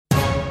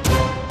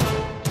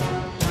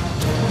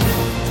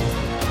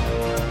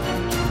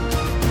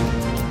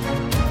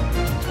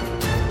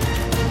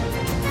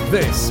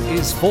This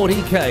is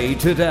 40K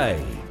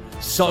Today.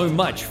 So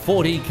much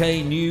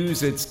 40K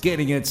news, it's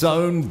getting its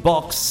own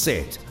box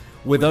set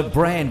with a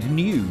brand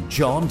new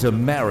John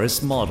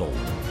Damaris model.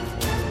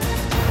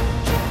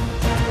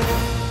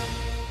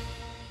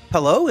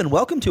 Hello and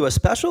welcome to a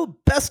special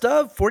Best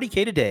of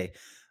 40K Today.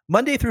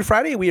 Monday through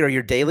Friday, we are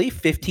your daily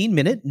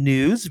 15-minute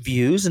news,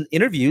 views, and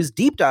interviews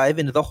deep dive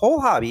into the whole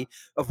hobby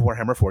of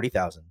Warhammer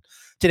 40,000.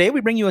 Today,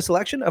 we bring you a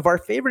selection of our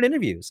favorite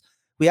interviews.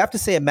 We have to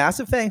say a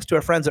massive thanks to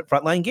our friends at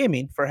Frontline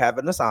Gaming for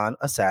having us on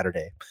a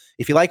Saturday.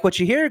 If you like what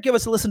you hear, give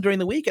us a listen during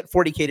the week at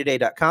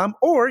 40ktoday.com,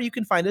 or you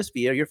can find us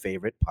via your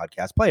favorite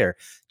podcast player.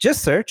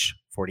 Just search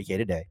 40K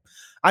Today.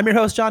 I'm your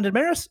host, John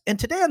Damaris, and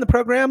today on the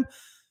program,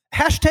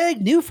 hashtag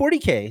new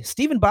 40K.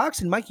 Stephen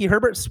Box and Mikey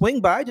Herbert swing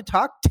by to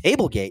talk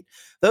Tablegate.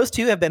 Those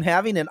two have been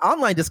having an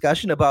online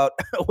discussion about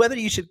whether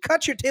you should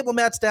cut your table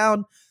mats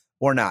down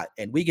or not,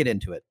 and we get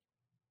into it.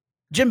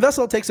 Jim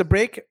Vessel takes a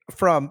break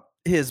from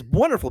his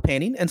wonderful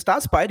painting and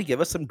stops by to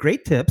give us some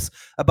great tips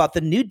about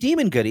the new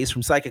demon goodies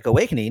from Psychic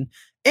Awakening.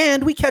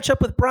 And we catch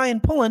up with Brian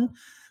Pullen,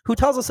 who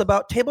tells us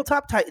about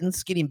Tabletop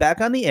Titans getting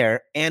back on the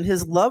air and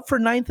his love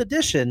for 9th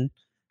edition.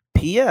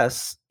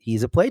 P.S.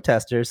 He's a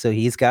playtester, so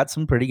he's got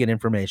some pretty good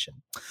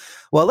information.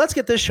 Well, let's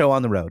get this show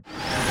on the road.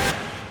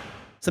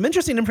 Some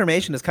interesting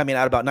information is coming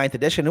out about 9th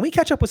edition, and we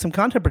catch up with some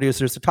content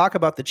producers to talk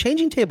about the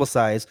changing table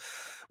size,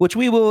 which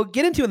we will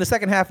get into in the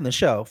second half of the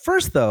show.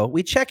 First, though,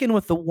 we check in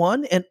with the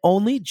one and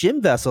only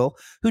Jim Vessel,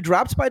 who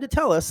drops by to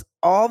tell us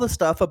all the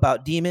stuff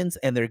about demons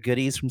and their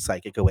goodies from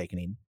Psychic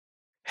Awakening.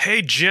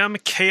 Hey, Jim,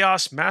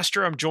 Chaos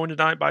Master. I'm joined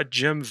tonight by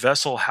Jim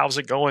Vessel. How's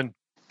it going?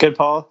 Good,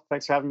 Paul.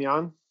 Thanks for having me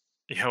on.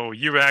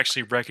 You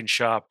actually wrecking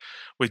shop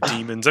with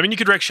demons. I mean, you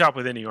could wreck shop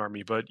with any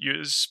army, but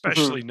you're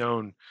especially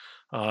known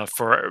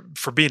for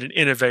being an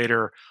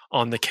innovator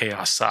on the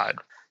Chaos side.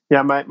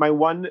 Yeah, my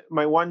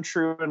one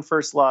true and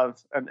first love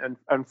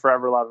and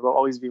forever love will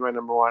always be my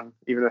number one,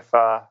 even if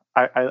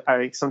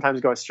I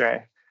sometimes go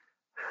astray.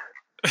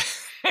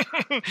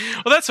 Well,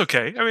 that's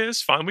okay. I mean,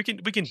 it's fine. We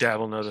can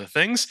dabble in other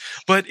things,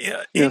 but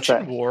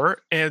Ancient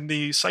War and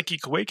the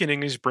Psychic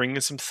Awakening is bringing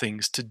some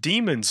things to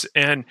demons,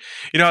 and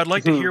I'd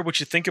like to hear what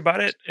you think about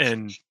it,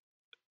 and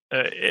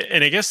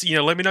I guess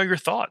let me know your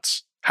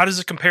thoughts. How does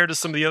it compare to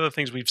some of the other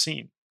things we've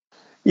seen?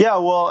 Yeah,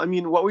 well, I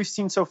mean, what we've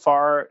seen so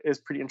far is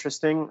pretty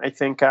interesting. I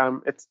think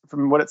it's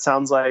from what it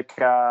sounds like.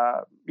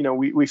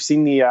 We've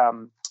seen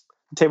the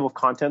table of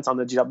contents on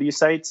the GW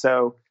site,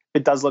 so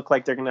it does look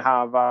like they're going to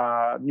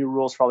have new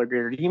rules for all their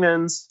greater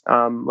demons.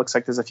 Looks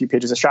like there's a few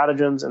pages of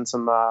stratagems and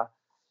some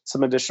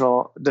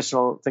additional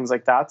things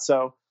like that.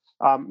 So,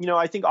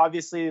 I think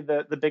obviously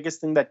the biggest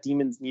thing that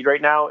demons need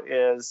right now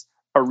is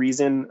a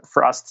reason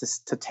for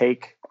us to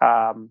take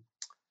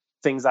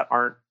things that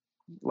aren't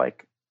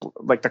like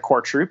the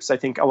core troops. I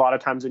think a lot of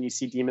times when you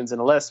see demons in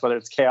a list, whether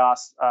it's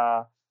Chaos,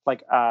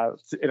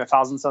 in a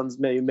Thousand Suns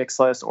maybe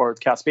mixed list, or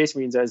Chaos Space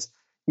Marines,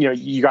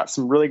 you got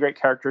some really great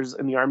characters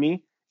in the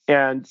army.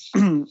 And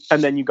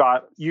then you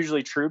got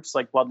usually troops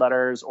like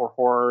Bloodletters or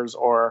Horrors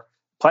or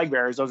Plague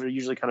Bearers. Those are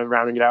usually kind of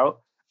rounding it out.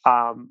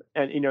 And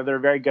they're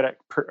very good at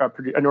or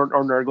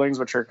Nurglings,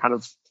 which are kind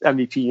of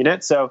MVP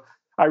units. So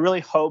I really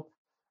hope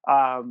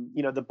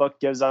the book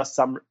gives us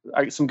some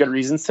good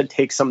reasons to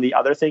take some of the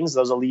other things,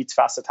 those elites,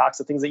 fast attacks,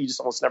 the things that you just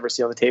almost never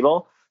see on the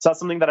table. So that's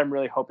something that I'm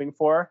really hoping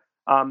for.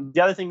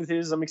 The other thing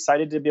is I'm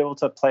excited to be able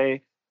to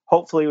play,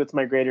 hopefully, with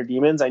my greater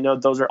demons. I know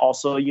those are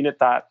also a unit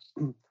that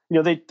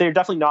they're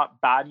definitely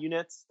not bad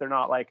units. They're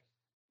not like,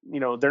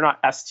 they're not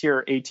S tier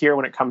or A tier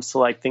when it comes to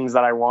like things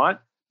that I want.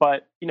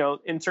 But,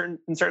 in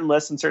certain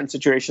lists, in certain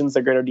situations,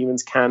 the greater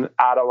demons can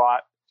add a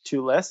lot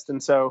to list.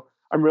 And so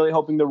I'm really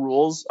hoping the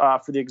rules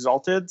for the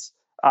Exalteds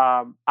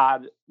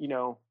add,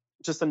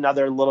 just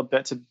another little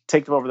bit to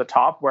take them over the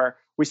top where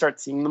we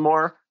start seeing them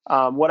more.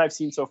 What I've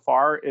seen so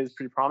far is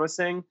pretty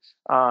promising.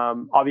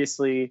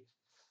 Obviously,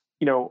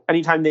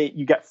 anytime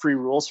you get free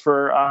rules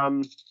for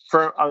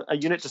a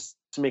unit just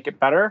to make it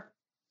better,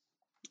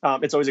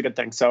 it's always a good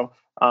thing. So,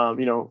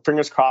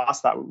 fingers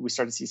crossed that we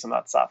start to see some of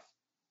that stuff.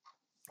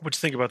 What do you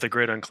think about the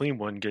Great Unclean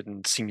One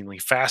getting seemingly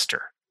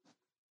faster?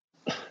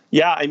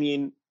 Yeah, I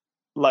mean,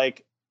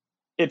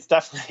 it's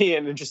definitely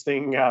an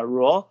interesting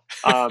rule.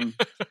 I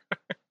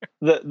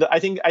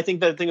think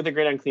the thing with the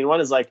Great Unclean One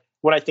is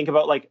when I think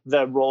about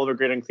the role of a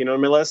Great Unclean One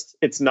on my list,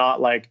 it's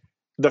not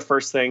the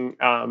first thing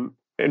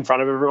in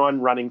front of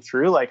everyone running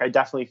through. I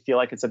definitely feel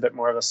like it's a bit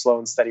more of a slow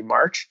and steady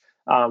march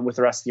with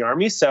the rest of the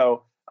army.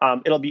 So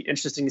it'll be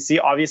interesting to see.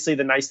 Obviously,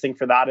 the nice thing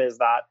for that is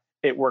that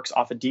it works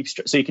off a deep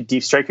strike. So you could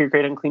deep strike your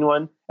Great Unclean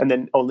One and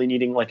then only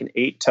needing an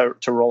 8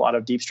 to roll out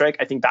of deep strike.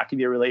 I think that could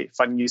be a really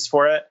fun use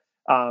for it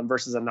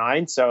versus a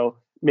 9. So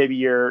maybe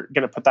you're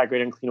going to put that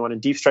Great Unclean One in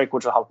deep strike,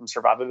 which will help them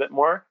survive a bit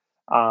more.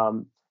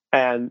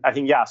 And I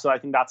think, so I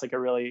think that's a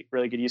really,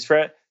 really good use for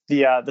it.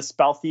 The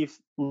Spell Thief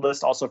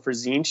list also for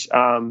Tzeentch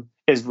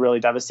is really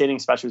devastating,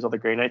 especially with all the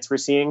Grey Knights we're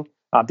seeing,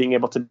 being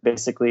able to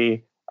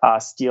basically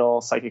steal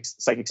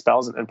psychic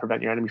spells and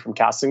prevent your enemy from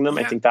casting them.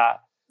 Yeah. I think that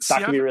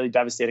can be really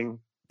devastating.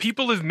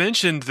 People have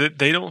mentioned that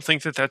they don't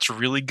think that that's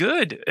really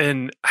good.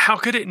 And how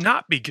could it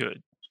not be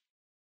good?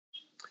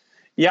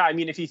 Yeah, I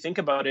mean, if you think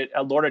about it,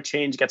 a Lord of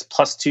Change gets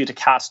 +2 to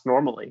cast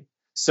normally.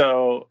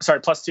 So, sorry,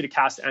 +2 to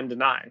cast and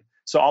deny.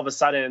 So all of a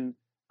sudden,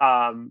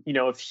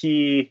 if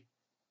you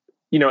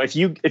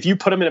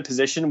put him in a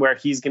position where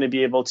he's going to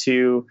be able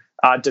to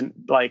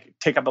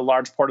take up a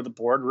large part of the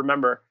board,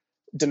 remember,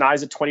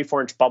 denies a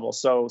 24-inch bubble.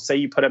 So say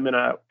you put him in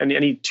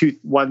any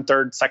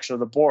 1/3 section of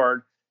the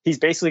board, he's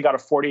basically got a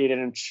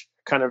 48-inch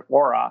kind of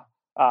aura,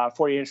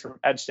 48-inch from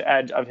edge to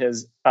edge of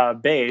his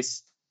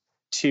base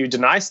to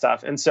deny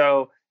stuff. And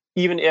so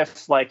even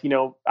if,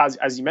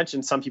 as you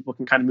mentioned, some people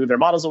can kind of move their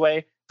models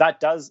away, that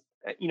does,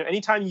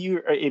 anytime you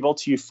are able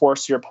to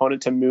force your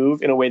opponent to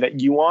move in a way that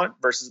you want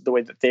versus the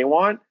way that they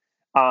want,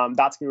 that's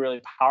going to be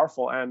really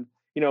powerful. And,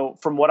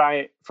 from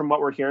what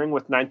we're hearing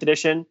with 9th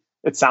edition,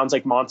 it sounds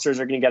like monsters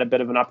are going to get a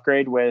bit of an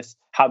upgrade with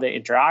how they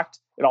interact.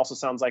 It also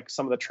sounds like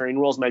some of the terrain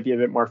rules might be a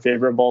bit more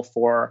favorable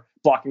for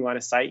blocking line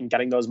of sight and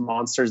getting those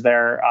monsters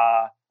there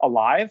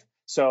alive.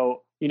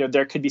 So,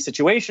 there could be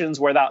situations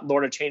where that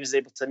Lord of Change is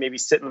able to maybe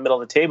sit in the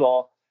middle of the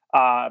table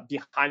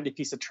behind a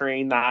piece of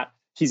terrain that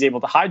he's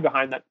able to hide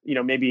behind that,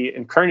 maybe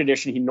in current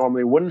edition, he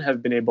normally wouldn't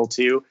have been able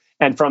to.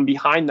 And from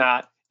behind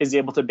that is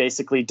able to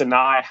basically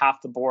deny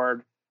half the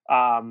board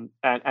or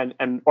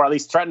at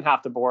least threaten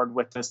half the board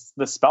with this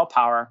spell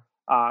power.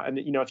 And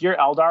if you're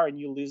Eldar and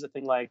you lose a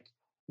thing like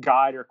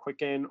Guide or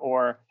Quicken,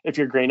 or if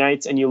you're Grey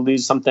Knights and you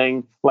lose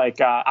something like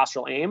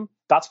Astral Aim,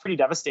 that's pretty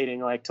devastating,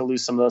 like to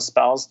lose some of those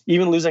spells.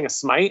 Even losing a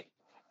Smite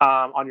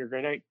on your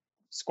Grey Knight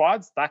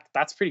squads,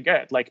 that's pretty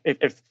good. Like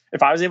if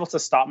I was able to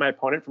stop my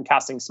opponent from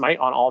casting Smite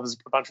on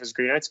a bunch of his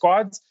Grey Knight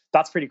squads,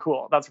 that's pretty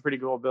cool. That's a pretty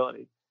cool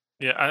ability.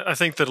 Yeah, I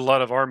think that a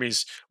lot of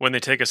armies, when they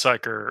take a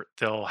Psyker,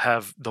 they'll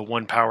have the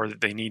one power that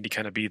they need to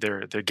kind of be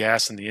their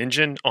gas and the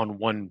engine on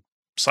one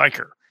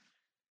Psyker.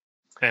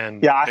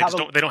 And yeah,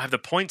 they don't have the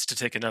points to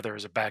take another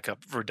as a backup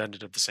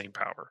redundant of the same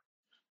power.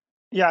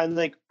 Yeah,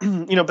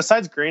 and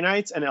besides Grey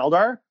Knights and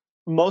Eldar,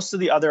 most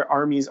of the other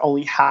armies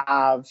only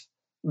have,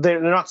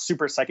 they're not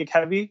super psychic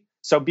heavy.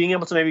 So being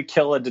able to maybe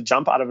kill a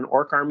jump out of an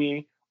Orc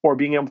army, or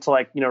being able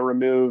to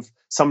remove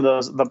some of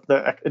those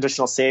the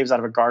additional saves out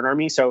of a Guard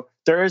army. So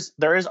there is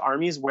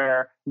armies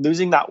where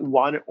losing that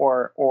one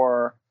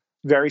or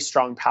very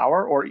strong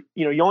power, or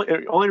you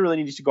only really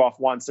need to go off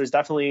once. There's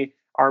definitely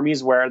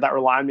armies where that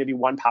rely on maybe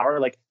one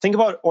power. Like think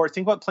about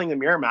playing the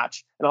mirror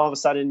match, and all of a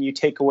sudden you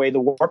take away the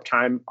warp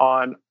time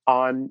on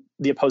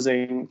the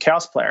opposing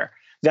Chaos player.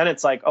 Then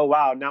it's like, oh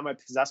wow, now my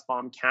Possess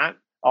Bomb can't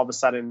all of a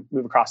sudden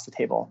move across the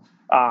table.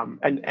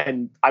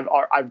 And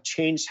I've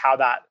changed how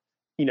that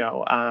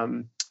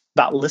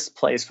that list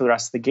plays for the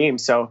rest of the game.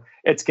 So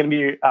it's going to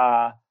be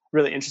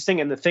really interesting.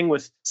 And the thing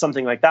with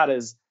something like that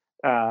is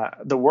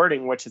the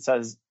wording, which it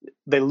says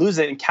they lose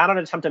it and cannot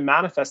attempt to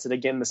manifest it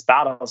again in this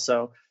battle.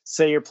 So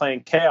say you're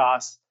playing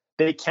Chaos,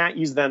 they can't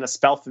use then a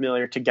spell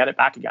familiar to get it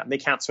back again. They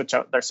can't switch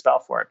out their spell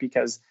for it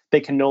because they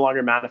can no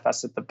longer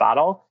manifest it the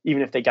battle,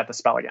 even if they get the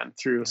spell again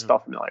through a spell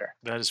familiar.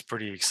 That is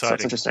pretty exciting. So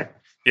it's interesting.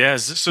 Yeah.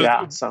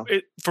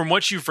 From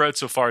what you've read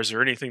so far, is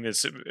there anything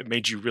that's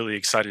made you really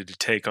excited to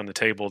take on the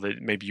table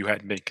that maybe you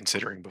hadn't been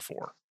considering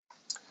before?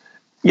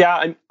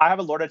 Yeah, I have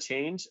a Lord of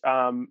Change.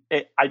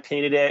 I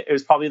painted it. It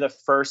was probably the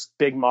first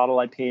big model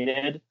I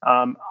painted.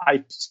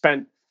 I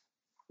spent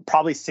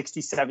probably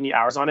 60, 70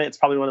 hours on it. It's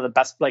probably one of the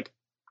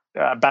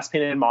best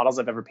painted models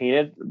I've ever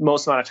painted.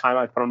 Most amount of time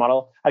I put on a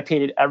model. I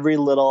painted every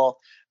little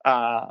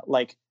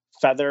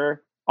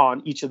feather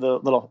on each of the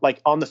little,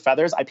 on the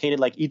feathers. I painted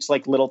each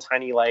little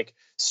tiny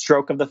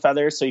stroke of the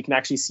feathers, so you can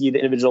actually see the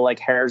individual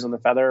hairs on the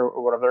feather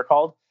or whatever they're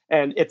called.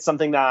 And it's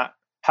something that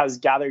has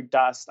gathered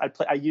dust.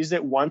 I used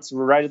it once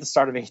right at the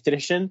start of 8th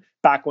edition,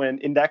 back when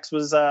Index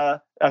was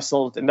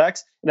still with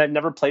Index, and I've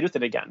never played with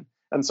it again.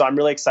 And so I'm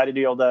really excited to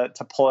be able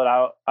to pull it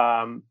out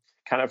kind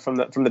of from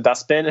the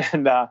dustbin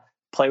and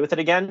play with it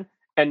again.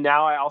 And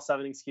now I also have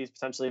an excuse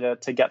potentially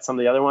to get some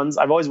of the other ones.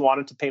 I've always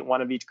wanted to paint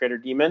one of each Greater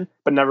Demon,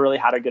 but never really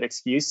had a good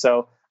excuse.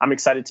 So I'm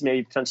excited to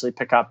maybe potentially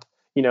pick up,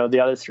 the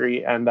other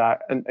three and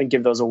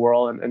give those a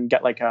whirl and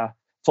get a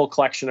full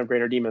collection of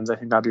Greater Demons. I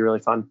think that'd be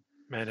really fun.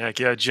 Man, heck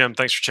yeah. Jim,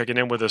 thanks for checking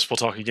in with us. We'll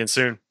talk again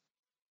soon.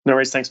 No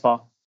worries. Thanks,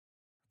 Paul.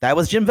 That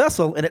was Jim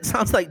Vessel, and it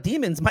sounds like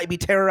demons might be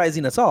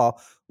terrorizing us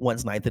all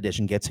once 9th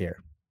edition gets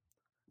here.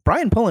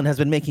 Brian Pullen has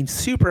been making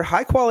super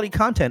high-quality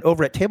content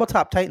over at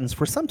Tabletop Titans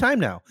for some time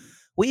now.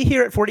 We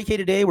here at 40K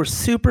Today were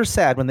super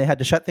sad when they had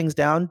to shut things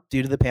down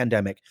due to the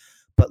pandemic.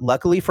 But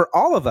luckily for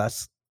all of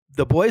us,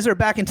 the boys are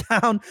back in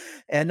town,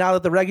 and now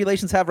that the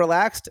regulations have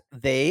relaxed,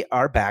 they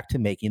are back to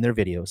making their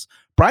videos.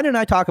 Brian and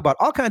I talk about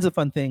all kinds of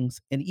fun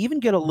things and even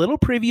get a little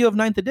preview of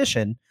 9th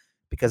edition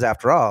because,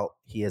 after all,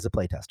 he is a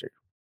playtester.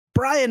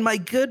 Brian, my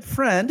good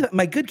friend,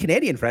 my good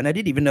Canadian friend, I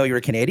didn't even know you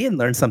were Canadian,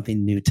 learned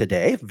something new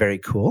today. Very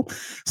cool.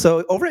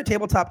 So over at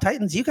Tabletop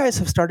Titans, you guys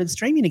have started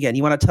streaming again.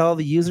 You want to tell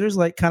the users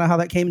kind of how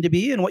that came to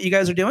be and what you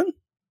guys are doing?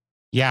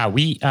 Yeah,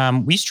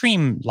 we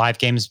stream live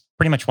games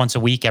pretty much once a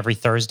week, every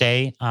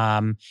Thursday.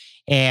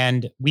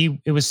 And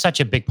it was such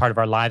a big part of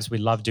our lives. We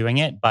love doing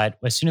it. But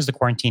as soon as the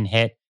quarantine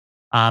hit,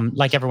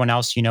 like everyone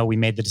else, we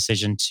made the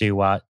decision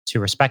to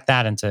respect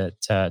that and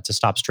to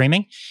stop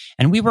streaming.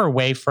 And we were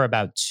away for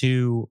about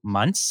 2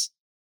 months.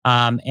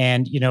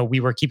 And we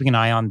were keeping an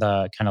eye on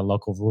the kind of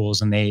local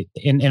rules, and they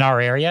in our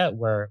area,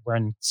 we're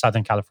in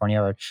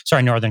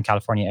Northern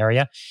California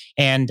area,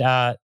 and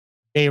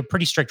they are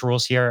pretty strict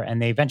rules here.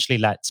 And they eventually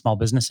let small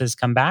businesses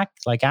come back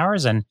like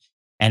ours, and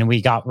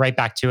we got right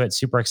back to it.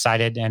 Super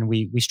excited, and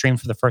we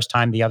streamed for the first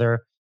time the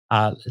other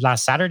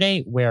last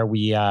Saturday, where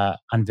we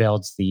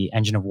unveiled the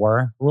Engine of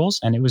War rules,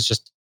 and it was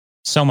just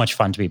so much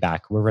fun to be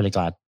back. We're really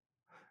glad.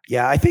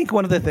 Yeah, I think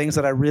one of the things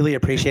that I really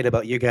appreciate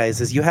about you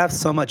guys is you have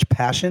so much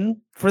passion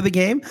for the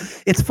game.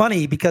 It's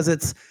funny because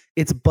it's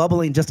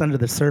bubbling just under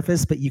the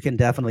surface, but you can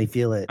definitely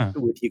feel it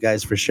with you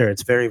guys for sure.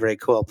 It's very, very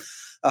cool.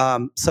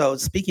 So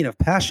speaking of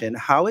passion,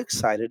 how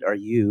excited are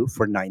you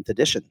for 9th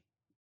edition?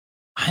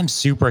 I'm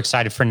super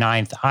excited for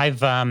 9th.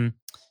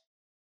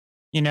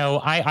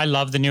 I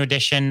love the new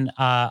edition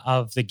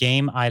of the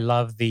game. I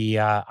love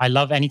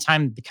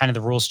anytime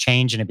the rules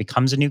change and it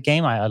becomes a new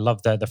game. I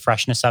love the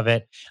freshness of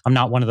it. I'm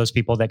not one of those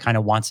people that kind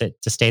of wants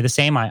it to stay the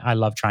same. I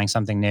love trying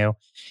something new.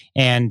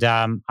 And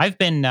I've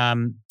been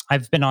on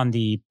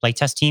the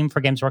playtest team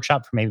for Games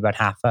Workshop for maybe about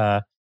half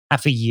a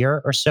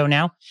year or so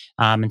now.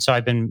 And so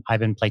I've been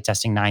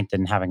playtesting 9th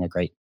and having a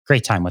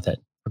great time with it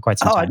for quite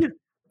some time.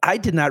 I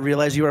did not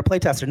realize you were a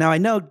playtester. Now, I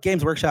know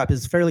Games Workshop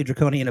is fairly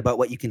draconian about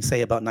what you can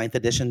say about 9th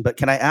edition, but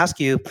can I ask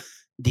you,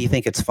 do you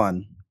think it's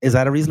fun? Is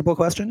that a reasonable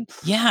question?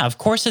 Yeah, of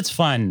course it's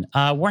fun.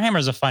 Warhammer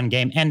is a fun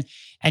game. And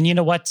you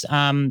know what?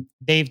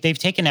 They've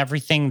taken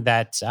everything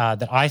that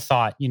I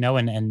thought,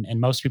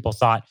 and most people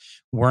thought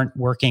weren't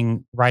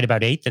working right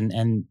about 8th,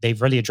 and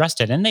they've really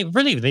addressed it. And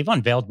they've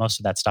unveiled most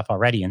of that stuff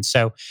already. And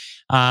so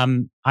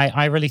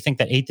I really think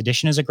that 8th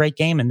edition is a great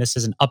game, and this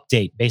is an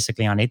update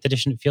basically on 8th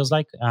edition, it feels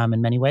like,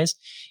 in many ways.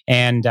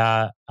 And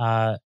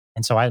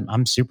so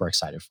I'm super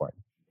excited for it.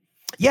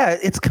 Yeah,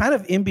 it's kind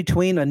of in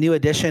between a new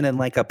edition and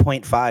like a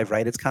 0.5,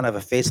 right? It's kind of a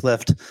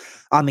facelift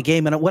on the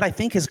game. And what I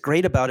think is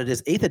great about it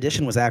is 8th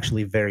edition was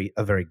actually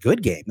a very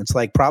good game. It's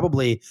like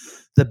probably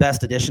the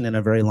best edition in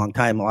a very long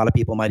time. A lot of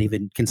people might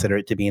even consider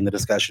it to be in the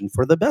discussion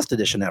for the best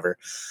edition ever.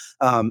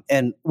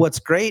 And what's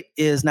great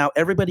is now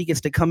everybody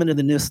gets to come into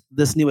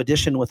this new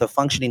edition with a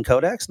functioning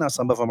codex. Now,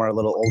 some of them are a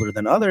little older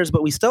than others,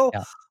 but we still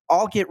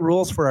all get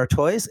rules for our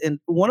toys. And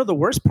one of the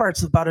worst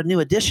parts about a new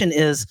edition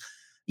is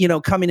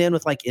coming in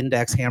with like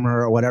Index Hammer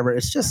or whatever,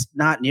 it's just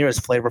not near as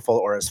flavorful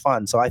or as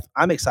fun. So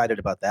I'm excited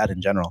about that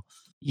in general.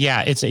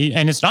 Yeah,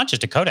 it's not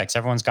just a codex.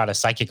 Everyone's got a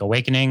Psychic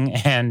Awakening,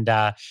 and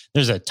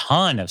there's a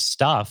ton of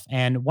stuff.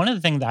 And one of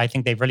the things that I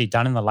think they've really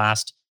done in the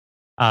last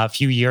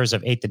few years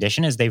of 8th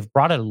edition is they've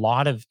brought a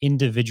lot of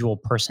individual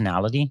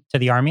personality to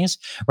the armies.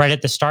 Right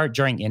at the start,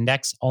 during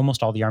Index,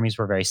 almost all the armies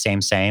were very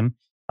same.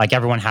 Like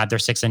everyone had their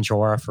 6-inch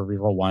aura for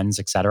reroll ones,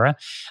 etc.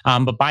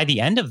 But by the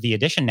end of the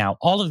edition now,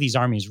 all of these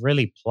armies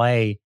really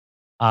play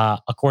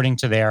according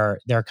to their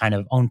kind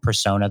of own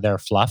persona, their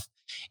fluff.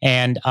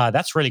 And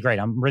that's really great.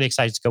 I'm really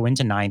excited to go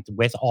into 9th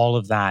with all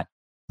of that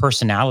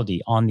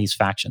personality on these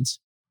factions.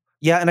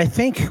 Yeah, and I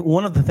think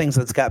one of the things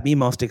that's got me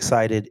most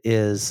excited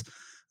is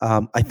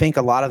I think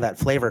a lot of that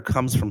flavor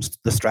comes from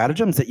the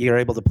stratagems that you're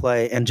able to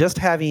play, and just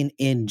having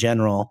in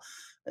general,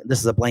 this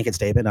is a blanket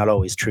statement, not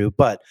always true,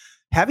 but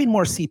having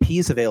more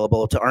CPs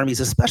available to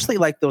armies, especially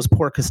like those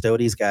poor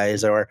Custodes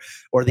guys or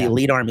the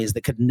elite armies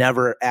that could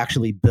never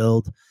actually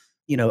build,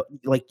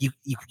 like you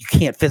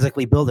can't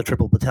physically build a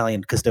triple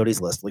battalion Custodes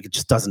list. Like it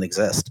just doesn't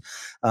exist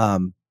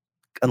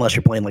unless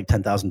you're playing like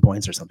 10,000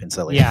 points or something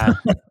silly. Yeah,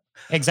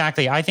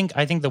 exactly. I think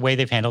the way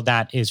they've handled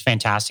that is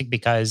fantastic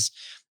because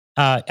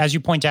as you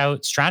point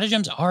out,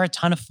 stratagems are a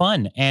ton of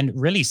fun, and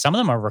really some of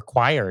them are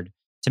required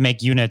to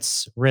make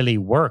units really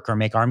work or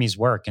make armies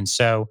work. And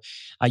so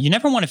you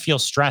never want to feel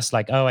stressed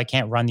like, oh, I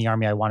can't run the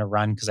army I want to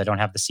run because I don't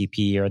have the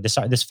CP, or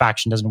this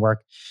faction doesn't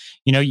work.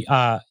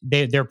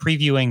 They're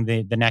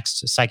previewing the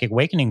next Psychic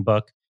Awakening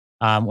book,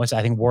 was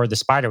I think War of the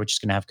Spider, which is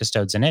going to have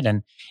Custodes in it.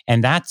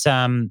 And that's,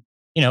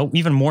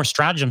 even more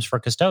stratagems for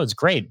Custodes,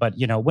 great. But,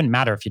 it wouldn't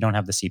matter if you don't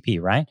have the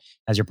CP, right?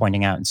 As you're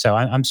pointing out. And so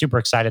I'm super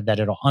excited that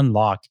it'll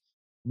unlock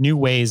new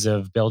ways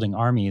of building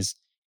armies,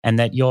 and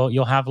that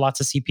you'll have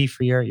lots of CP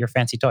for your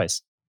fancy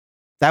toys.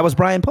 That was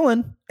Brian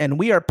Pullen, and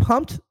we are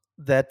pumped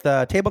that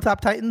the Tabletop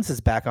Titans is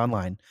back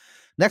online.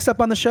 Next up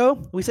on the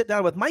show, we sit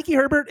down with Mikey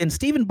Herbert and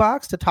Stephen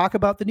Box to talk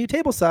about the new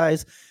table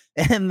size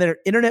and their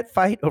internet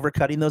fight over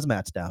cutting those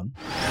mats down.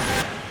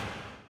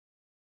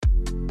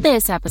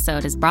 This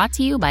episode is brought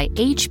to you by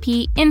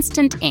HP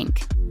Instant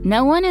Ink.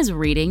 No one is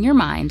reading your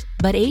mind,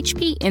 but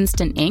HP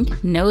Instant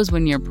Ink knows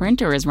when your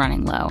printer is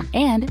running low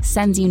and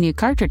sends you new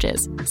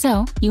cartridges,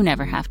 so you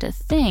never have to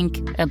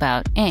think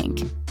about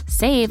ink.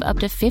 Save up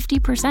to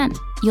 50%.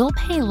 You'll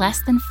pay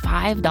less than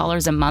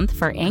 $5 a month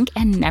for ink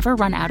and never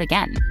run out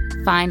again.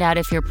 Find out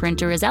if your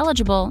printer is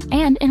eligible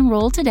and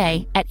enroll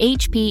today at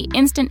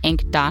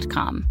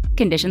hpinstantink.com.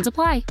 Conditions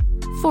apply.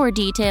 For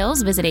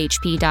details, visit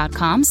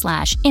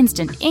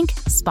hp.com/instantink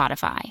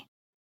Spotify.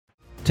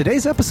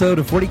 Today's episode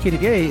of 40K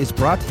Today is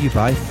brought to you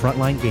by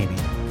Frontline Gaming.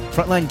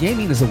 Frontline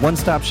Gaming is a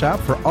one-stop shop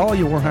for all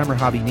your Warhammer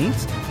hobby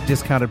needs,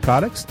 discounted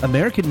products,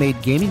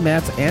 American-made gaming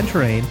mats and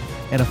terrain,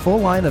 and a full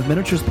line of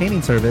miniatures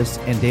painting service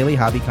and daily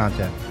hobby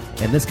content.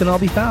 And this can all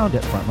be found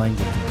at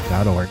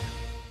frontlinegaming.org.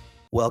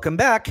 Welcome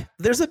back.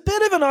 There's a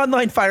bit of an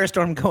online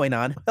firestorm going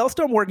on.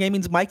 Hellstorm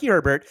Wargaming's Mikey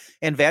Herbert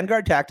and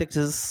Vanguard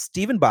Tactics'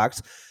 Stephen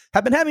Box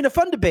have been having a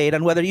fun debate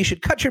on whether you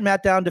should cut your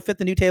mat down to fit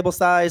the new table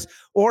size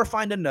or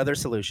find another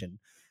solution.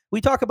 We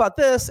talk about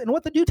this and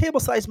what the new table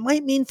size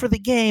might mean for the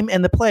game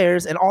and the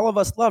players and all of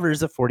us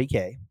lovers of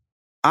 40K.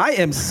 I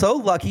am so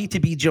lucky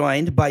to be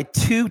joined by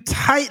two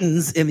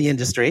titans in the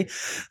industry.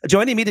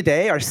 Joining me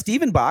today are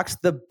Stephen Box,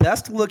 the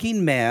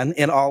best-looking man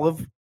in all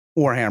of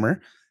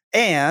Warhammer,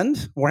 and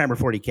Warhammer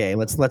 40K.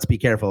 Let's be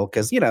careful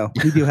because, you know,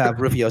 we do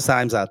have Rufio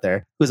Symes out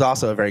there, who's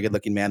also a very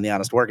good-looking man, the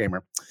honest wargamer.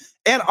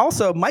 And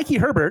also Mikey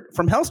Herbert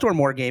from Hellstorm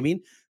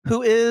Wargaming,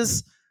 who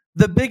is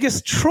the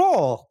biggest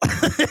troll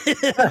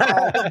in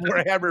all of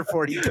Warhammer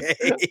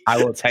 40K. I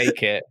will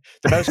take it.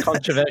 The most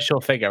controversial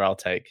figure I'll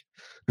take.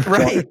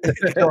 Right.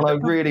 John, I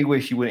really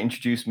wish you wouldn't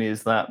introduce me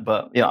as that,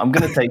 but yeah, I'm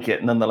going to take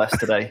it nonetheless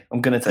today.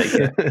 I'm going to take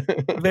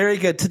it. Very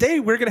good.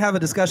 Today we're going to have a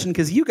discussion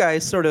because you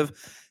guys sort of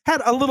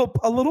had a little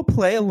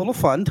play, a little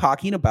fun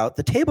talking about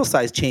the table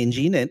size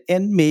changing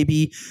and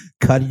maybe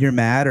cutting your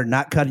mat or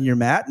not cutting your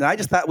mat. And I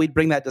just thought we'd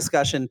bring that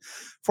discussion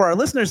for our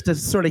listeners to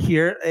sort of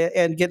hear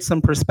and get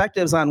some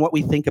perspectives on what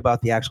we think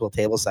about the actual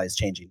table size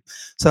changing.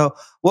 So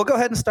we'll go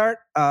ahead and start.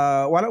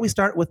 Why don't we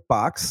start with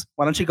Box?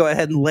 Why don't you go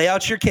ahead and lay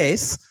out your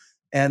case,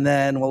 and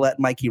then we'll let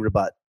Mikey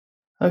rebut.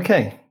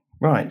 Okay,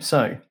 right.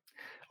 So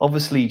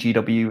obviously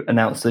GW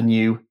announced a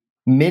new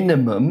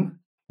minimum,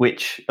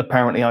 which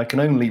apparently I can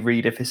only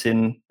read if it's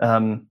in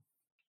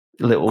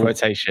little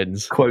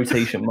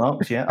quotation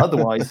marks. Yeah.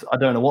 Otherwise, I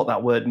don't know what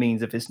that word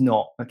means if it's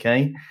not.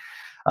 Okay.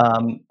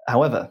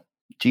 However,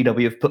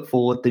 GW have put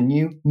forward the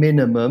new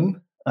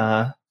minimum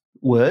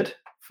word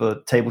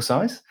for table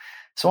size.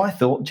 So I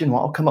thought, do you know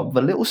what? I'll come up with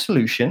a little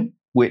solution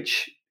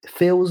which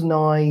feels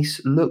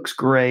nice, looks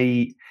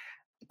great,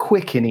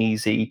 quick and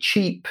easy,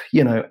 cheap,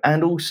 you know,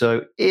 and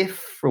also if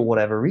for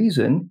whatever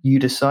reason you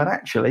decide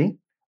actually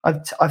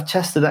I've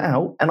tested it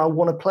out and I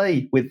want to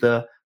play with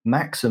the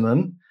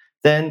maximum,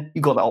 then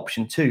you got that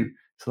option too.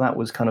 So that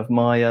was kind of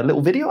my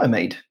little video I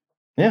made.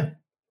 Yeah.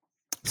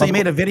 So you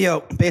made a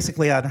video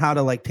basically on how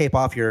to like tape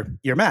off your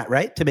mat,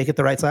 right? To make it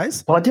the right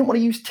size? Well, I didn't want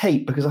to use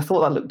tape because I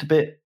thought that looked a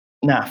bit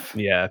naff.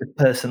 Yeah.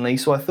 Personally.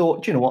 So I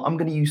thought, do you know what? I'm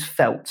going to use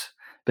felt.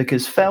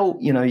 Because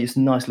felt, you know, is a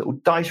nice little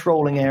dice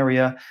rolling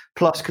area.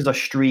 Plus, because I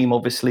stream,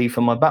 obviously,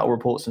 for my battle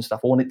reports and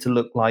stuff, I want it to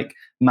look like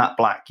matte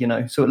black, you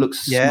know, so it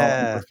looks smart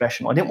and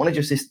professional. I didn't want to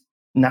just this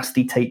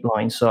nasty tape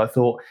line. So I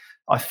thought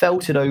I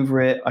felted over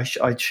it. I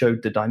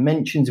showed the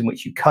dimensions in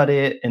which you cut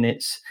it. And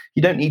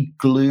you don't need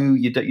glue.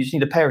 You just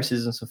need a pair of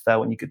scissors and some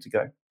felt and you're good to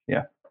go.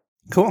 Yeah.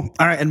 Cool.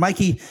 All right. And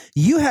Mikey,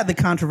 you had the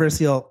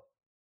controversial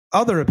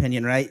other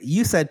opinion, right?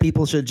 You said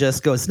people should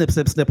just go snip,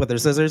 snip, snip with their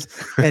scissors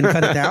and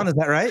cut it down. Is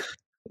that right?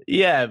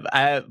 Yeah,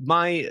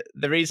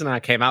 the reason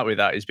I came out with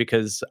that is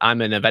because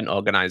I'm an event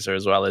organizer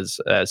as well as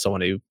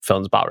someone who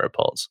films battle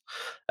reports.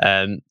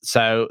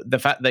 So the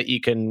fact that you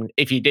can,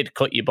 if you did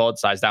cut your board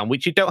size down,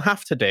 which you don't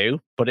have to do,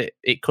 but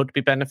it could be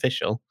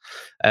beneficial.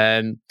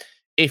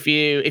 If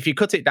you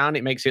cut it down,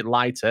 it makes it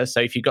lighter. So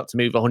if you've got to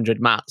move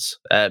 100 mats,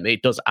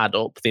 it does add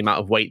up the amount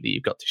of weight that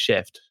you've got to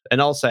shift.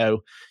 And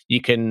also you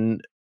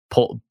can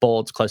put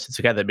boards closer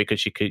together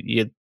because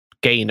you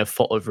gain a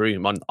foot of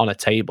room on a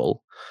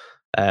table.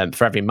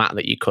 For every mat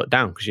that you cut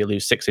down, because you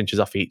lose 6 inches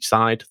off each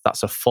side.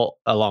 That's a foot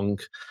along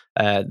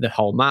the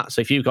whole mat.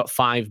 So if you've got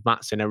 5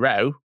 mats in a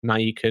row, now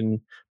you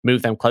can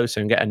move them closer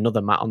and get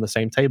another mat on the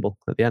same table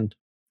at the end.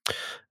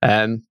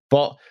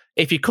 But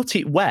if you cut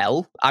it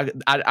well,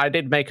 I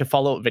did make a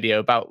follow-up video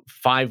about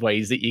 5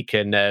 ways that you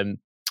can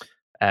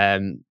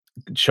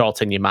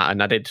shorten your mat,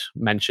 and I did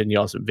mention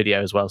your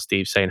video as well,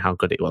 Steve, saying how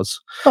good it was.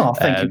 Oh,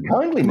 thank you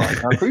kindly,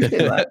 Mike. I appreciate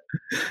that.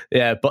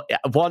 Yeah, but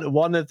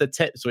one of the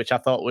tips which I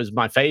thought was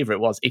my favorite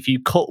was if you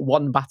cut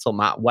one battle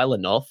mat well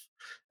enough,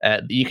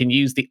 you can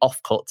use the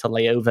offcut to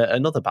lay over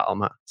another battle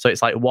mat. So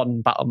it's like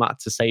one battle mat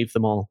to save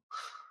them all.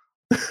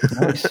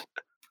 Nice.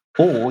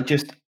 Or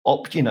just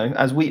opt, you know,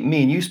 as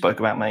me and you spoke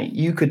about, mate,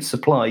 you could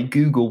supply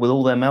Google with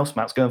all their mouse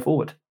mats going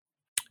forward.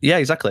 Yeah,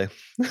 exactly.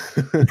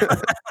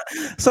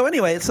 So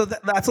anyway, that's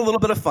a little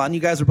bit of fun. You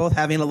guys are both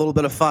having a little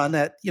bit of fun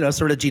at, you know,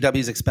 sort of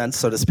GW's expense,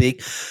 so to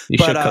speak. You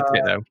should cut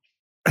it though.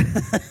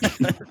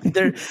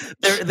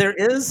 There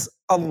is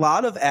a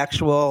lot of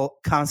actual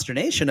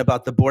consternation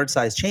about the board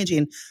size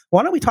changing.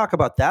 Why don't we talk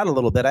about that a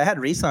little bit? I had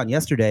Reese on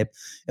yesterday,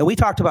 and we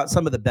talked about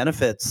some of the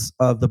benefits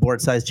of the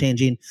board size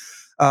changing.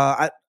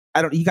 I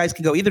don't. You guys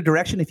can go either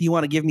direction if you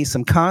want to give me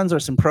some cons or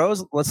some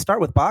pros. Let's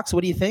start with Box.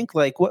 What do you think?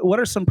 Like, what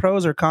are some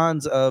pros or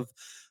cons of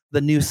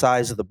the new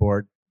size of the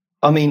board?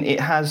 I mean, it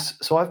has.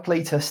 So I've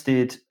play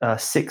tested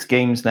 6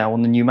 games now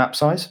on the new map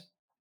size.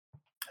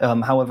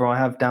 However, I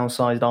have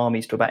downsized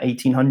armies to about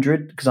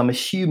 1,800 because I'm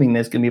assuming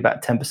there's going to be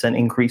about 10%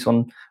 increase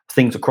on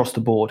things across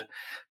the board.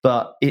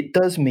 But it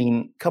does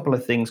mean a couple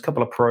of things, a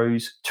couple of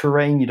pros.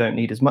 Terrain, you don't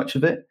need as much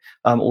of it,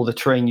 or the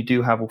terrain you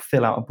do have will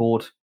fill out a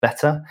board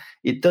better.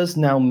 It does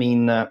now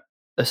mean that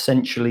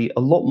essentially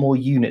a lot more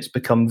units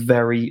become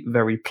very,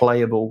 very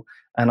playable.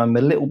 And I'm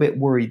a little bit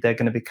worried they're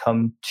going to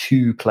become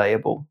too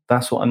playable.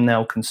 That's what I'm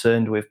now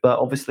concerned with. But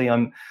obviously,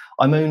 I'm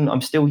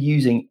still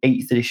using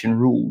 8th edition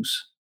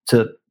rules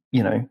to,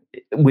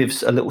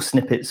 with a little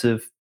snippets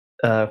of,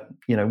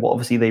 what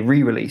obviously they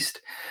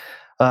re-released.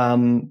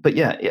 But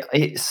yeah,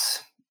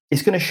 it's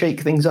going to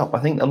shake things up.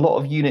 I think a lot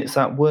of units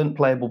that weren't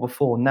playable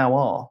before now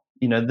are.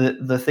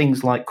 The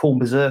things like Khorne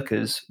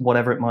Berserkers,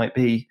 whatever it might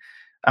be,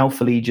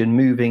 Alpha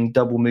Legion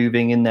double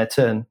moving in their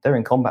turn. They're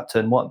in combat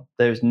turn 1.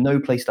 There's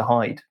no place to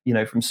hide,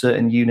 from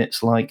certain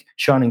units like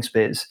Shining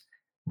Spears.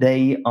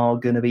 They are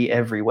going to be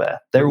everywhere.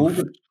 They're all,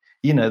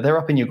 they're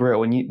up in your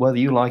grill, and whether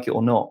you like it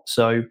or not.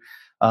 So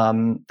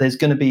there's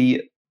going to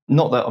be,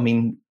 not that,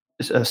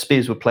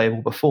 Spears were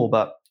playable before,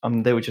 but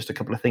there were just a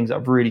couple of things that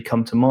have really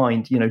come to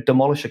mind.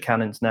 Demolisher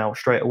cannons now,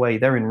 straight away,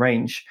 they're in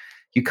range.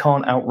 You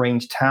can't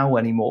outrange Tau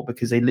anymore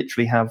because they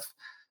literally have,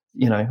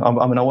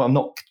 I'm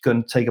not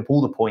going to take up all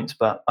the points,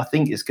 but I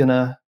think it's going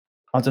to,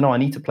 I don't know, I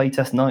need to play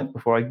test 9th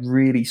before I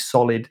really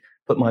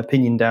put my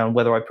opinion down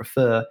whether I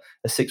prefer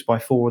a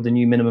 6x4 or the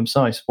new minimum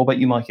size. What about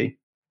you, Mikey?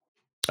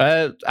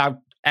 I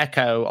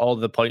echo all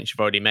the points you've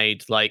already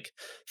made. Like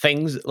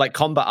things like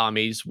combat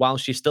armies,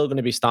 whilst you're still going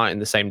to be starting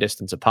the same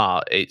distance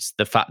apart, it's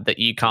the fact that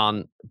you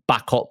can't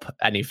back up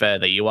any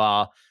further. You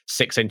are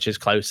 6 inches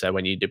closer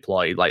when you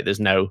deploy. Like there's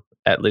no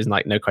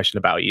question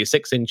about it. You're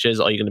 6 inches,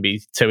 or you're going to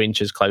be 2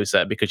 inches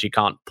closer because you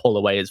can't pull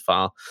away as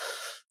far.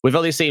 We've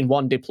only seen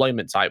one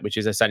deployment type, which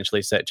is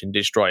essentially search and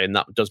destroy, and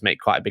that does make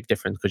quite a big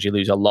difference because you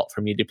lose a lot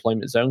from your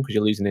deployment zone because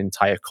you lose an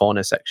entire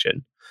corner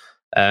section.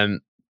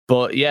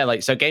 But yeah,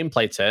 so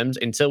gameplay terms,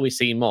 until we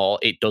see more,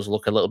 it does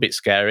look a little bit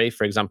scary.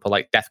 For example,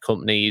 like Death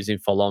Company using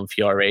full-on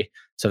Fury,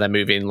 so they're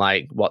moving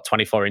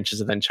 24 inches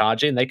and then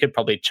charging. They could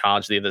probably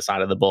charge the other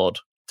side of the board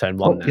turn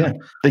 1 now. Yeah,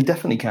 they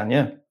definitely can.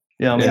 Yeah.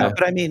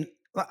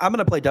 But I'm going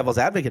to play devil's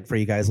advocate for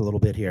you guys a little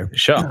bit here.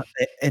 Sure.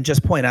 And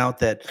just point out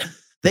that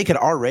they could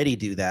already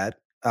do that.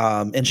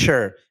 And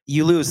sure,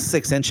 you lose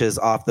 6 inches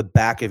off the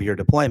back of your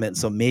deployment,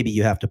 so maybe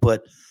you have to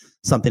put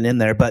something in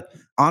there. But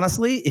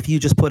honestly, if you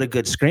just put a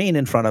good screen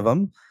in front of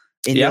them,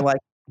 and you're like,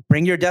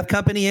 bring your Death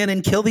Company in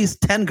and kill these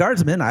 10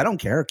 guardsmen. I don't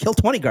care. Kill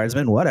 20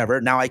 guardsmen, whatever.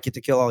 Now I get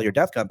to kill all your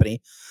Death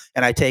Company,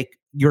 and I take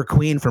your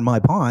queen for my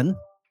pawn.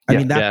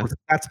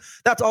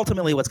 That's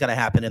ultimately what's going to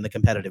happen in the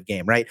competitive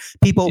game, right?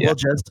 People will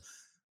just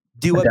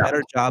do a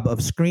better job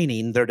of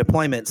screening their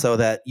deployment so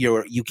that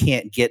you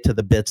can't get to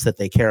the bits that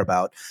they care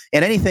about.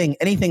 And anything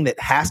that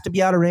has to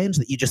be out of range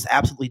that you just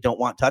absolutely don't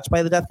want touched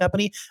by the Death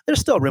Company, there's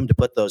still room to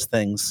put those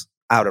things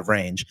out of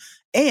range.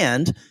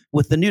 And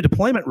with the new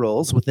deployment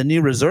rules, with the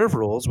new reserve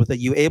rules, with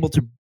you able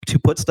to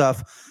put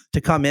stuff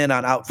to come in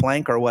on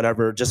outflank or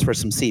whatever just for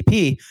some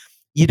CP,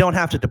 you don't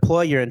have to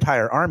deploy your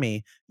entire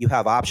army. You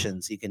have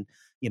options. You can,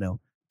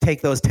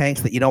 take those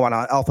tanks that you don't want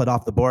to alpha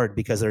off the board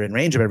because they're in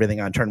range of everything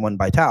on turn 1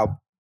 by Tau.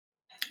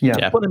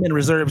 Yeah. Put them in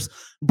reserves,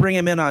 bring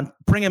them in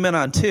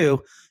on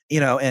 2,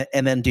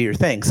 and then do your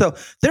thing. So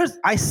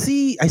I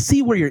see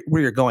where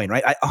you're going,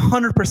 right? I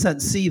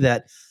 100% see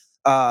that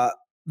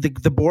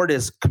the board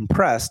is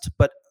compressed,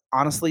 but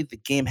honestly, the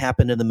game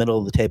happened in the middle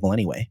of the table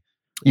anyway.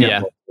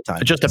 Yeah.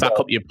 Just to back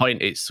up your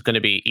point, it's going to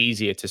be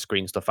easier to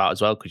screen stuff out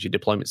as well because your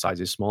deployment size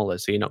is smaller,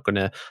 so you're not going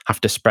to have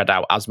to spread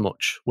out as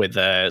much with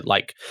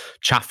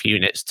chaff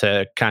units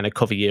to kind of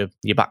cover your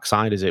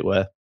backside, as it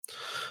were.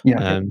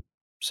 Yeah.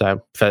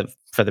 So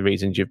for the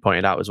reasons you've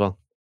pointed out as well.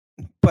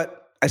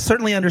 But I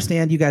certainly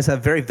understand you guys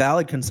have very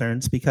valid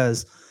concerns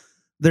because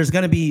there's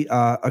going to be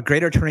a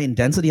greater terrain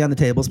density on the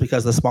tables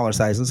because of the smaller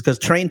sizes, because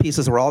terrain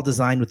pieces were all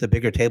designed with the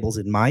bigger tables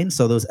in mind.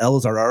 So those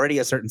L's are already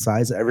a certain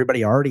size.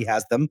 Everybody already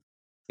has them.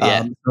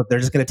 So they're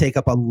just going to take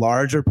up a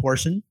larger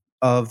portion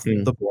of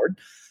the board,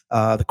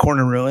 the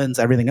corner ruins,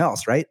 everything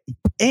else, right?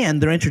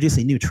 And they're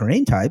introducing new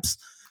terrain types,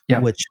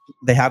 which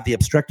they have the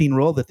obstructing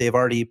rule that they've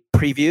already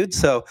previewed.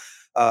 So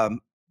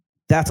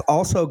that's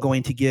also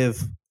going to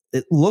give,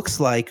 it looks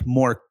like,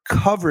 more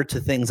cover to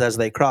things as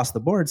they cross the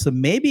board. So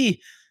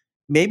maybe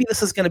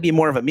this is going to be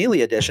more of a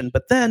melee edition,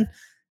 but then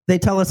they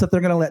tell us that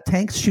they're going to let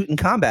tanks shoot in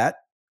combat.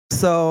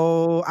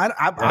 So I'm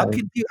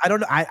confused. I don't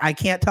know. I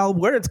can't tell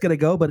where it's going to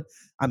go, but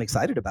I'm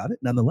excited about it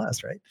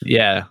nonetheless, right?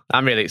 Yeah,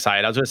 I'm really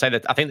excited. I was going to say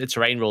that I think the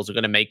terrain rules are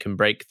going to make and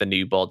break the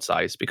new board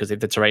size, because if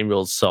the terrain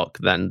rules suck,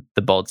 then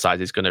the board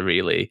size is going to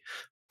really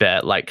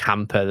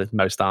hamper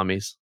most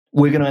armies.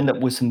 We're going to end up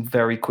with some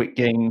very quick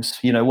games.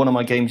 One of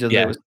my games the other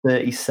day was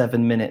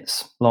 37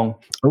 minutes long.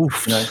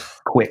 Oof.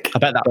 Quick. I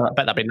bet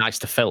that'd be nice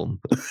to film.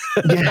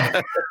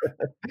 Yeah.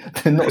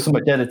 Not so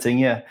much editing,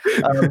 yeah.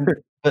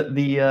 But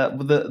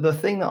the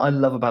thing that I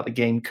love about the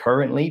game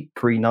currently,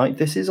 pre-night,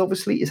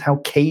 is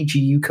how cagey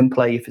you can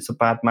play if it's a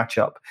bad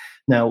matchup.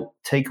 Now,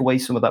 take away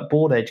some of that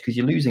board edge because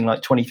you're losing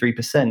like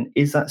 23%.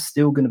 Is that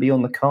still going to be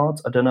on the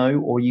cards? I don't know.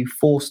 Or are you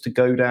forced to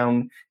go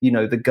down,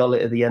 the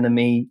gullet of the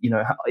enemy?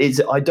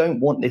 I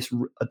don't want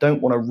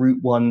a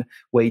route one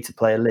way to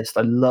play a list.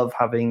 I love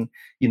having,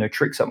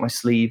 tricks up my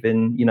sleeve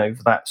in,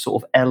 that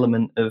sort of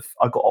element of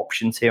I've got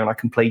options here and I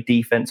can play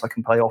defense, I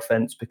can play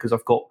offense because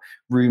I've got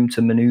room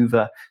to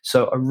maneuver.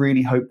 So I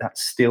really hope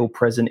that's still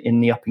present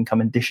in the up and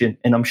coming edition.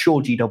 And I'm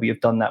sure GW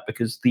have done that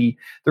because the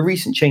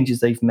recent changes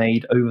they've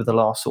made over the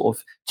last sort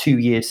of 2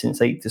 years since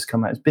 8th has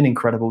come out has been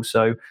incredible.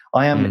 So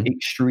I am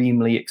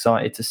extremely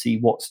excited to see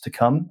what's to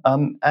come.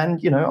 And,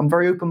 I'm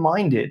very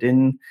open-minded,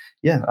 and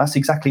that's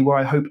exactly where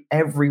I hope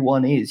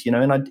everyone is,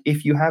 and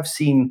if you have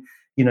seen,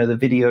 the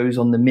videos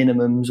on the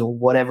minimums or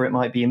whatever it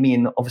might be. And me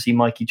and obviously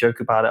Mikey joke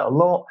about it a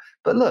lot,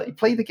 but look,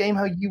 play the game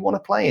how you want to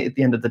play it at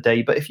the end of the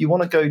day. But if you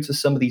want to go to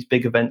some of these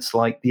big events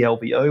like the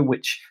LVO,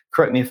 which,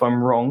 correct me if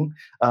I'm wrong,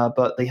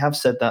 but they have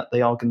said that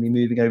they are going to be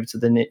moving over to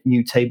the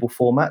new table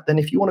format, then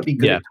if you want to be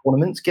good at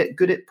tournaments, get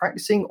good at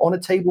practicing on a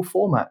table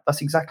format.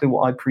 That's exactly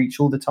what I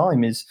preach all the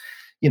time is,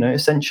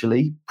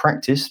 essentially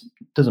practice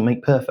doesn't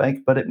make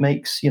perfect, but it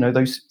makes,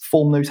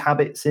 form those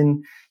habits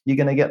and you're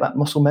going to get that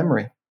muscle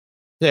memory.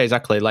 Yeah,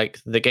 exactly. Like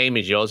the game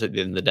is yours at the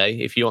end of the day.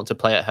 If you want to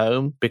play at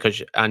home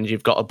and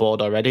you've got a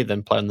board already,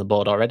 then play on the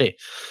board already.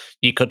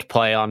 You could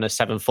play on a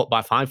 7-foot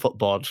by 5-foot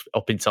board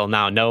up until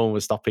now. No one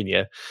was stopping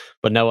you,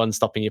 but no one's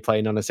stopping you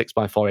playing on a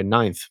 6x4 in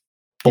 9th.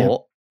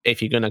 But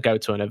if you're going to go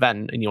to an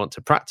event and you want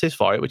to practice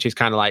for it, which is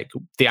kind of like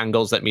the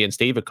angles that me and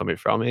Steve are coming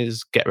from,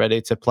 is get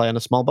ready to play on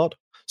a small board.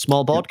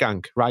 Small board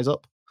gang, rise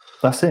up.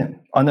 That's it.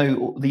 I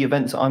know the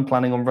events that I'm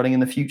planning on running in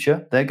the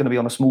future, they're going to be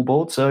on a small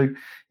board. So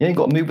you've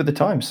got to move with the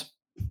times.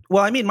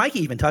 Well, I mean, Mikey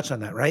even touched on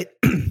that, right?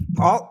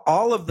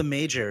 all of the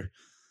major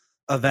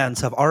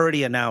events have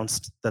already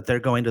announced that they're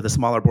going to the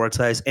smaller board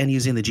size and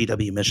using the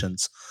GW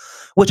missions,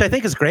 which I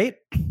think is great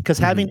because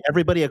having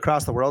everybody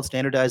across the world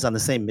standardized on the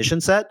same mission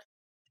set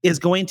is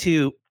going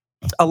to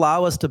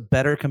allow us to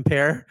better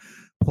compare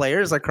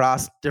players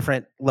across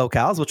different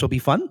locales, which will be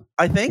fun,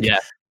 I think. Yeah.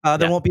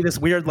 There won't be this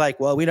weird,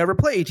 we never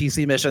play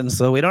ETC missions,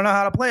 so we don't know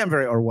how to play them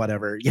or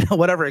whatever,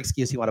 whatever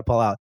excuse you want to pull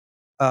out.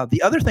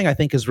 The other thing I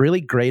think is really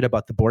great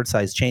about the board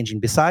size changing,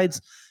 besides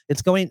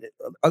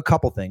a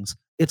couple things.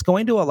 It's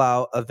going to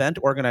allow event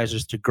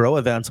organizers to grow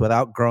events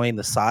without growing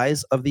the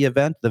size of the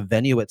event, the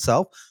venue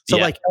itself. So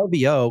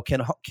LVO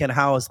can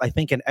house, I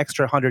think, an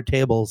extra 100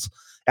 tables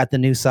at the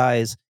new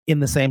size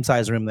in the same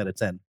size room that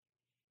it's in.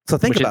 So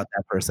think about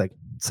that for a second.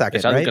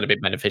 It's going to be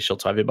beneficial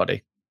to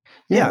everybody.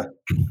 Yeah.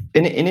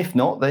 And if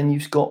not, then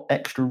you've got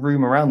extra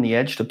room around the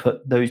edge to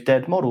put those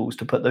dead models,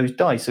 to put those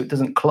dice, so it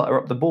doesn't clutter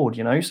up the board,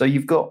 So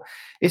you've got,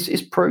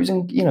 it's pros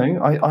and,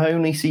 I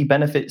only see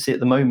benefits at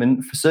the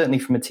moment, certainly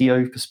from a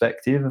TO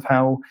perspective of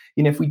how,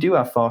 if we do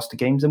have faster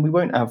games, then we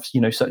won't have,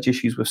 such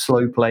issues with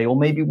slow play. Or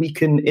maybe we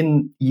can,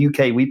 in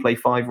UK, we play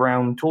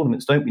 5-round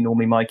tournaments, don't we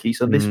normally, Mikey?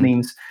 So this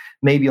means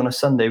maybe on a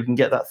Sunday we can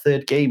get that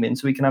third game in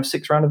so we can have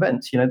 6-round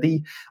events.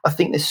 I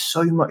think there's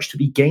so much to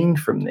be gained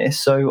from this.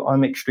 So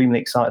I'm extremely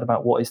excited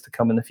about what is to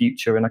come in the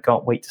future, and I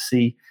can't wait to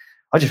see.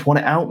 I just want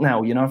it out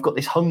now. I've got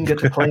this hunger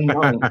to play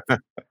 9th.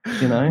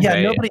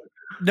 Yeah,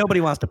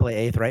 nobody wants to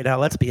play 8th right now.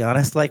 Let's be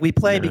honest. We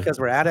play because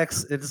we're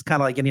addicts. It's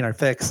kind of like getting our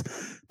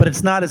fix, but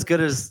it's not as good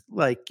as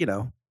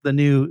the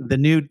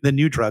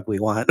new drug we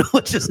want,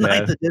 which is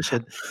 9th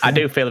edition. I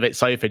do feel a bit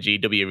sorry for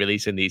GW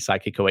releasing these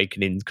Psychic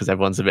Awakenings because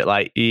everyone's a bit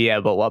like,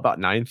 but what about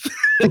 9th?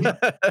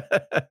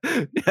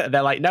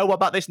 They're like, no, what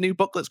about this new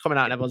book that's coming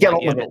out? And everyone's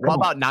but what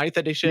about 9th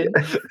edition?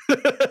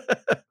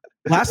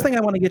 Last thing I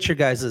want to get your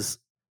guys'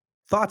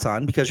 thoughts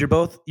on, because you're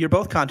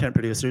both content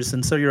producers,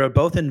 and so you're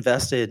both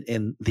invested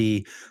in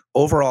the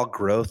overall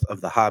growth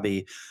of the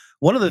hobby.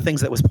 One of the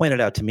things that was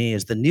pointed out to me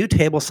is the new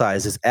table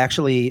size is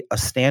actually a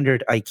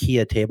standard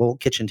IKEA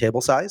kitchen table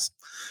size,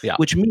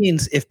 which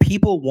means if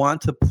people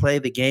want to play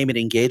the game and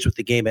engage with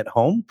the game at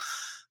home,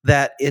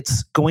 that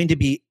it's going to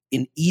be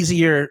an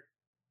easier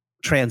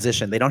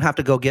transition. They don't have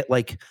to go get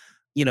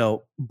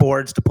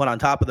boards to put on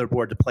top of their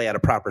board to play at a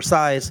proper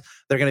size.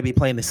 They're going to be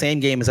playing the same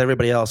game as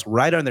everybody else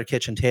right on their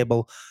kitchen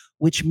table,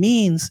 which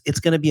means it's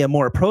going to be a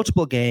more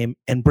approachable game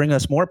and bring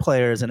us more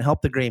players and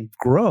help the game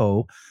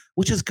grow,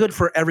 which is good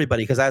for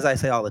everybody. Because as I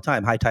say all the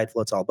time, high tide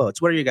floats all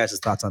boats. What are your guys'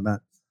 thoughts on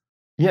that?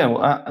 Yeah,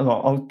 well,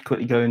 I'll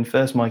quickly go in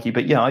first, Mikey.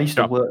 But I used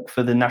to work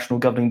for the national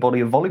governing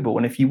body of volleyball.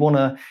 And if you want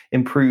to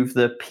improve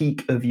the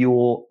peak of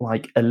your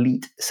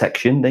elite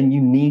section, then you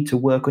need to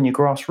work on your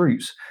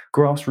grassroots.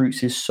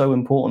 Grassroots is so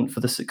important for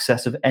the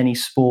success of any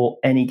sport,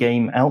 any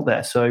game out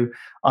there. So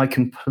I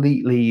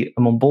completely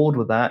am on board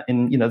with that.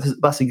 And,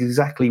 that's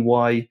exactly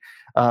why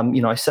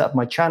I set up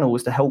my channel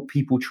was to help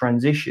people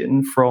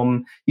transition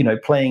from,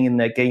 playing in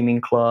their gaming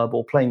club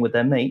or playing with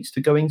their mates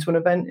to going to an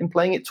event and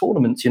playing at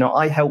tournaments.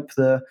 I help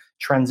the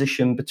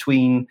transition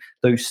between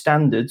those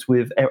standards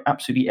with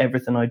absolutely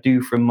everything I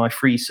do, from my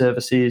free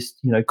services,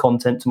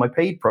 content, to my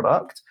paid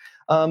product.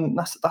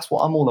 That's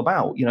what I'm all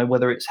about,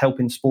 whether it's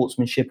helping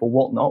sportsmanship or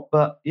whatnot.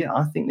 But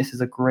I think this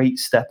is a great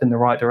step in the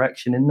right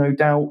direction. And no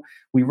doubt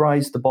we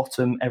rise the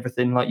bottom,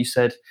 everything, like you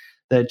said,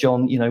 there,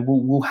 John,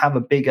 we'll have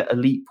a bigger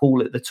elite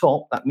pool at the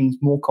top. That means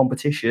more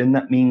competition.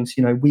 That means,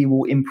 we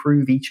will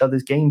improve each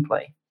other's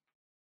gameplay.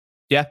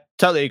 Yeah,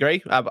 totally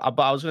agree. But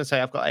I was going to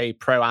say I've got a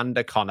pro and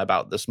a con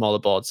about the smaller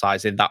board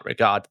size in that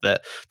regard.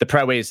 That the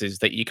pro is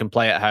that you can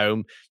play at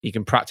home, you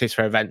can practice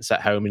for events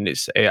at home, and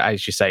it's,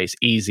 as you say, it's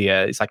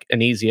easier. It's like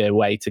an easier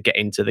way to get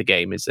into the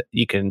game. Is that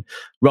you can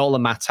roll a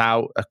mat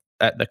out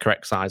at the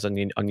correct size on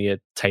your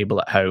table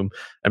at home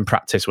and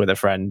practice with a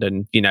friend,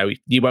 and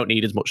you won't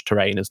need as much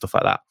terrain and stuff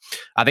like that.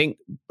 I think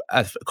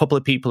a couple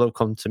of people have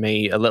come to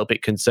me a little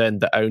bit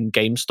concerned that own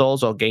game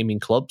stores or gaming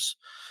clubs.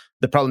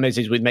 The problem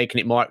is with making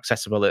it more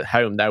accessible at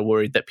home, they're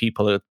worried that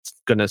people are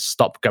going to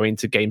stop going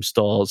to game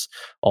stores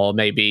or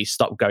maybe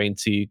stop going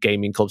to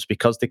gaming clubs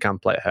because they can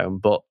play at home.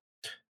 But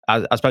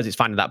I suppose it's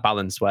finding that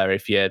balance where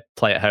if you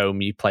play at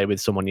home, you play with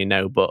someone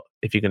but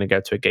if you're going to go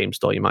to a game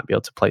store, you might be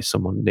able to play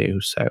someone new.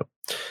 So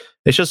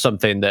it's just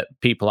something that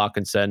people are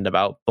concerned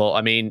about. But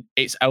I mean,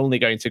 it's only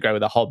going to grow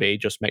the hobby.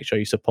 Just make sure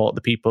you support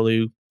the people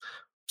who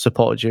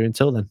supported you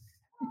until then.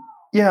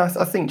 Yeah,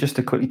 I think just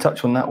to quickly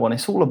touch on that one,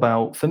 it's all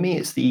about, for me,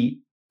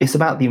 it's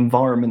about the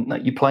environment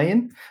that you play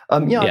in. I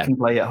can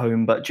play at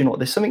home, but do you know what?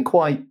 There's something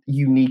quite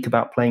unique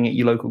about playing at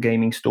your local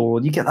gaming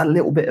store. You get that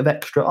little bit of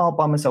extra, I'll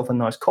buy myself a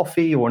nice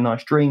coffee or a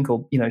nice drink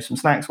or, some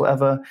snacks,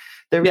 whatever.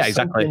 There is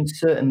something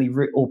certainly,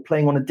 or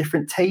playing on a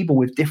different table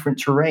with different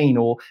terrain,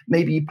 or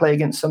maybe you play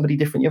against somebody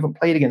different you haven't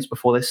played against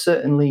before. There's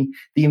certainly,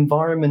 the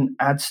environment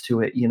adds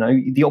to it,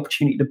 the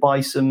opportunity to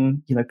buy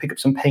some, pick up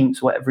some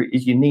paints, whatever it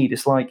is you need.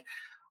 It's like,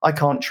 I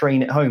can't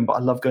train at home, but I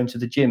love going to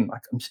the gym.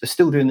 I'm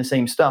still doing the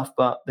same stuff,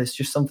 but there's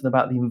just something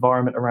about the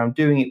environment around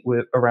doing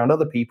it around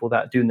other people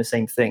that are doing the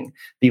same thing.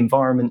 The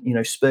environment,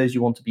 spurs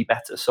you on to be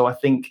better. So I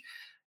think,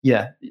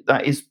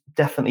 that is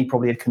definitely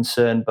probably a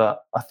concern,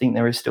 but I think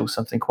there is still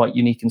something quite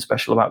unique and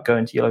special about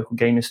going to your local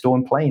gaming store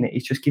and playing it.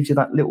 It just gives you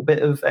that little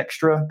bit of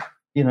extra,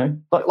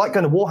 like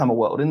going to Warhammer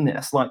World, isn't it?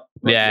 It's like,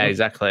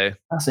 exactly.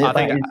 That's it.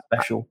 That is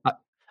special.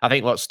 I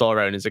think what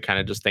store owners are kind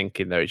of just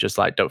thinking, though, is just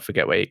like, don't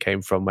forget where it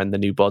came from when the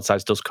new board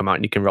size does come out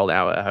and you can roll it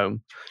out at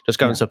home. Just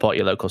go and support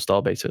your local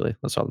store, basically.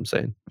 That's all I'm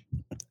saying.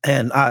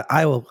 And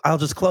I'll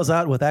just close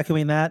out with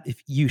echoing that.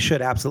 If you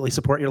should absolutely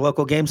support your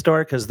local game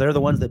store, because they're the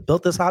ones that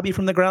built this hobby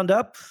from the ground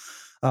up,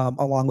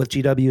 along with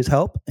GW's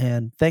help.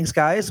 And thanks,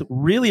 guys.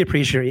 Really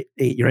appreciate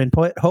your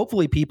input.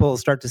 Hopefully people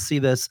start to see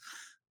this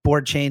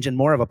board change in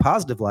more of a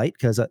positive light,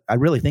 because I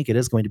really think it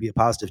is going to be a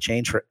positive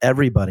change for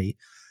everybody.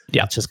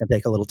 Yeah. It's just going to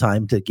take a little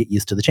time to get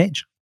used to the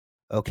change.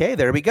 Okay,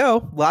 there we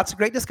go. Lots of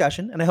great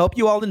discussion, and I hope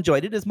you all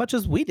enjoyed it as much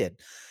as we did.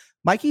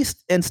 Mikey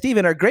and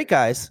Steven are great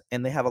guys,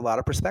 and they have a lot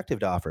of perspective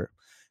to offer.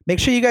 Make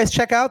sure you guys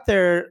check out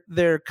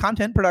their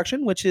content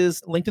production, which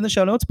is linked in the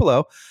show notes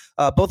below.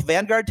 Both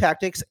Vanguard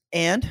Tactics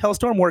and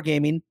Hellstorm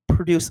Wargaming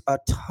produce a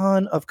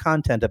ton of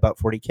content about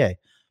 40K.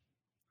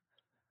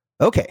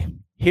 Okay,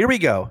 here we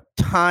go.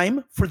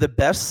 Time for the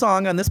best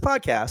song on this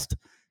podcast.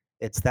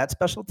 It's that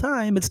special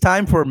time. It's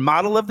time for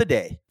Model of the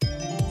Day.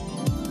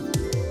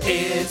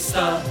 It's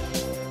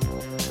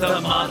the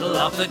model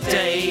of the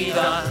day,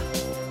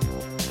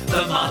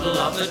 the model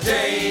of the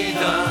day,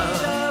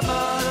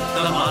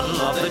 the model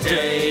of the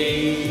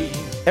day.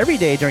 Every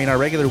day during our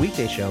regular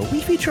weekday show, we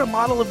feature a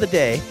model of the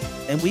day,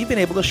 and we've been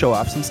able to show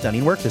off some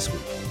stunning work this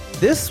week.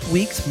 This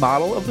week's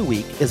model of the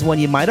week is one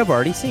you might have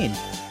already seen.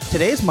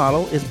 Today's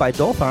model is by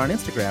Dolthar on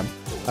Instagram,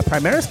 a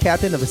Primaris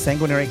captain of the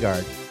Sanguinary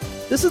Guard.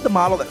 This is the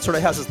model that sort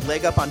of has his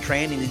leg up on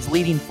train and he's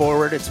leading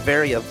forward. It's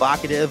very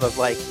evocative of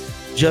like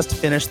just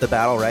finished the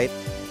battle, right?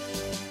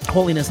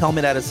 Holding his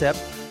helmet at his hip.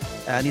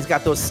 And he's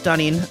got those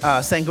stunning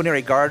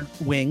Sanguinary Guard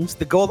wings.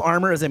 The gold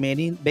armor is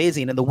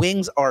amazing and the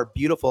wings are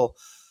beautiful.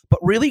 But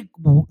really,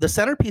 the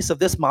centerpiece of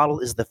this model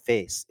is the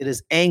face. It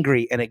is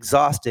angry and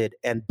exhausted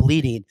and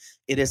bleeding.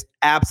 It is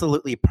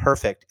absolutely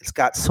perfect. It's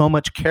got so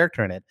much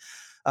character in it.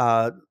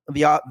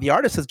 The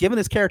artist has given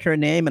his character a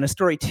name and a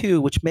story too,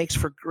 which makes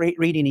for great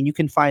reading, and you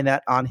can find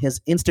that on his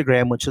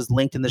Instagram, which is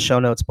linked in the show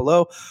notes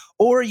below,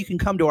 or you can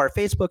come to our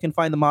Facebook and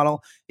find the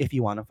model if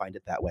you want to find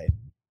it that way.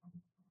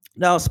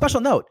 Now, special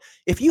note,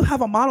 if you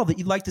have a model that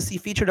you'd like to see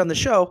featured on the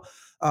show,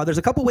 there's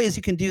a couple ways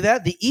you can do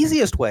that. The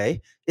easiest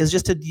way is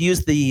just to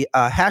use the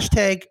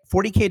hashtag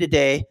 40K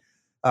today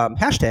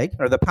hashtag,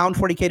 or the pound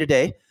 40K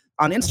today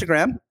on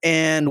Instagram,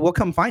 and we'll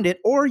come find it.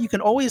 Or you can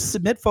always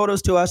submit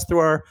photos to us through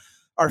our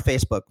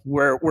Facebook.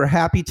 We're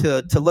happy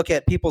to look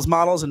at people's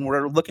models, and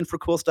we're looking for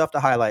cool stuff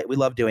to highlight. We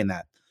love doing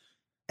that.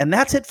 And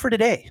that's it for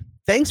today.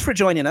 Thanks for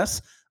joining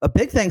us. A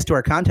big thanks to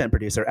our content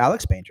producer,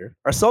 Alex Painter,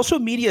 our social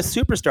media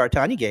superstar,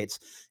 Tanya Gates,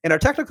 and our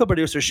technical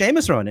producer,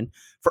 Seamus Ronan,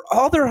 for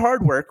all their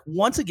hard work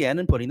once again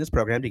in putting this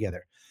program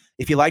together.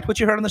 If you liked what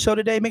you heard on the show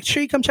today, make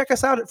sure you come check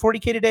us out at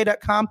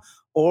 40ktoday.com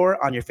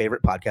or on your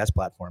favorite podcast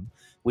platform.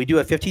 We do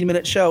a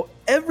 15-minute show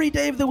every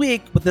day of the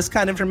week with this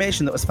kind of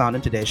information that was found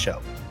in today's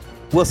show.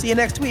 We'll see you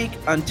next week.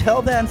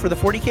 Until then, for the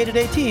 40K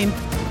Today team,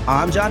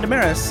 I'm John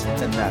Damaris,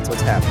 and that's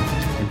what's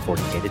happening in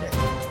 40K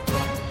Today.